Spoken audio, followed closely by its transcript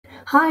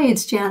Hi,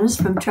 it's Janice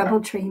from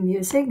Treble Tree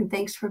Music, and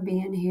thanks for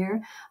being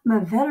here. I'm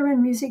a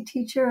veteran music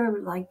teacher. I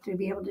would like to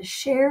be able to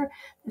share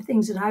the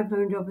things that I've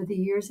learned over the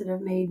years that have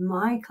made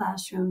my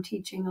classroom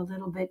teaching a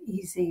little bit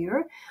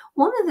easier.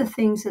 One of the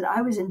things that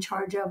I was in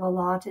charge of a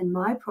lot in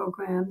my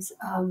programs,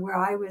 where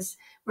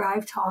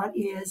I've taught,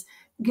 is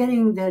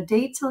getting the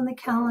dates on the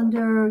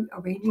calendar,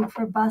 arranging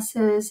for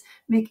buses,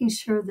 making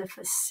sure the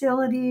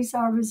facilities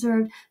are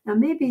reserved. Now,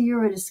 maybe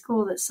you're at a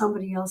school that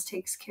somebody else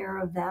takes care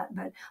of that,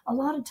 but a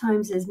lot of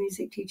times as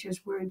music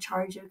teachers, we're in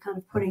charge of kind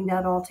of putting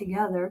that all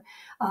together.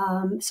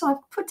 So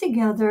I've put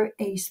together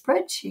a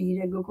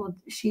spreadsheet, a Google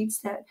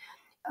Sheets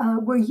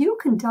where you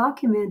can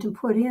document and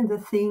put in the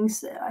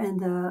things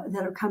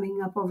that are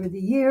coming up over the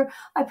year.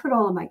 I put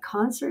all of my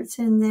concerts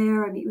in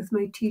there. I meet with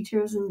my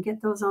teachers and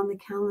get those on the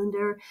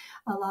calendar.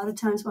 A lot of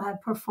times we'll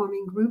have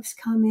performing groups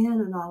come in,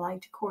 and I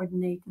like to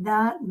coordinate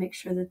that and make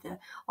sure that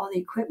all the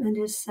equipment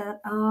is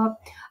set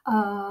up.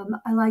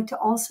 I like to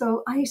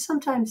also, I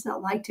sometimes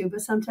not like to,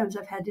 but sometimes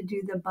I've had to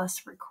do the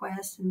bus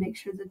request and make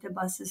sure that the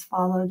bus is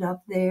followed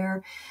up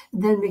there.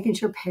 Then making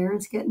sure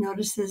parents get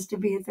notices to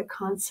be at the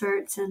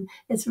concerts, and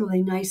it's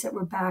really nice that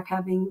we're back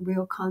having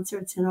real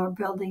concerts in our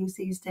buildings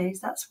these days.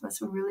 That's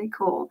what's really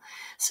cool.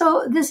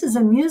 So this is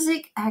a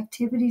music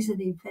activities and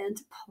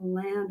event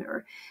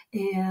planner,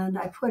 and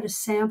I put a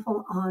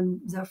sample on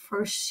the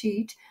first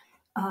sheet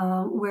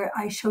where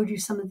I showed you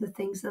some of the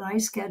things that I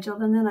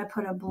scheduled, and then I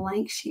put a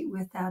blank sheet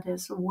with that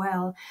as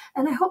well.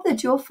 And I hope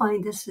that you'll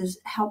find this as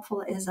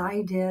helpful as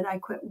I did. I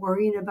quit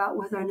worrying about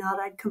whether or not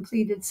I'd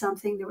completed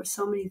something. There were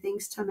so many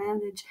things to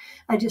manage.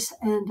 I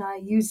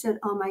used it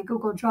on my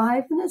Google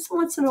Drive, and it's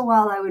once in a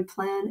while I would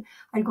plan.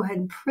 I'd go ahead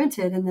and print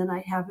it, and then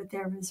I'd have it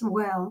there as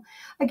well.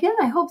 Again,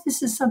 I hope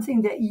this is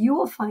something that you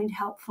will find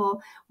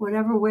helpful,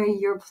 whatever way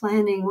you're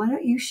planning. Why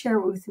don't you share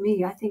it with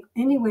me? I think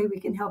any way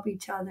we can help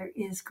each other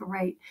is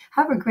great.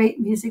 Have a great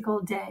musical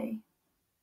day.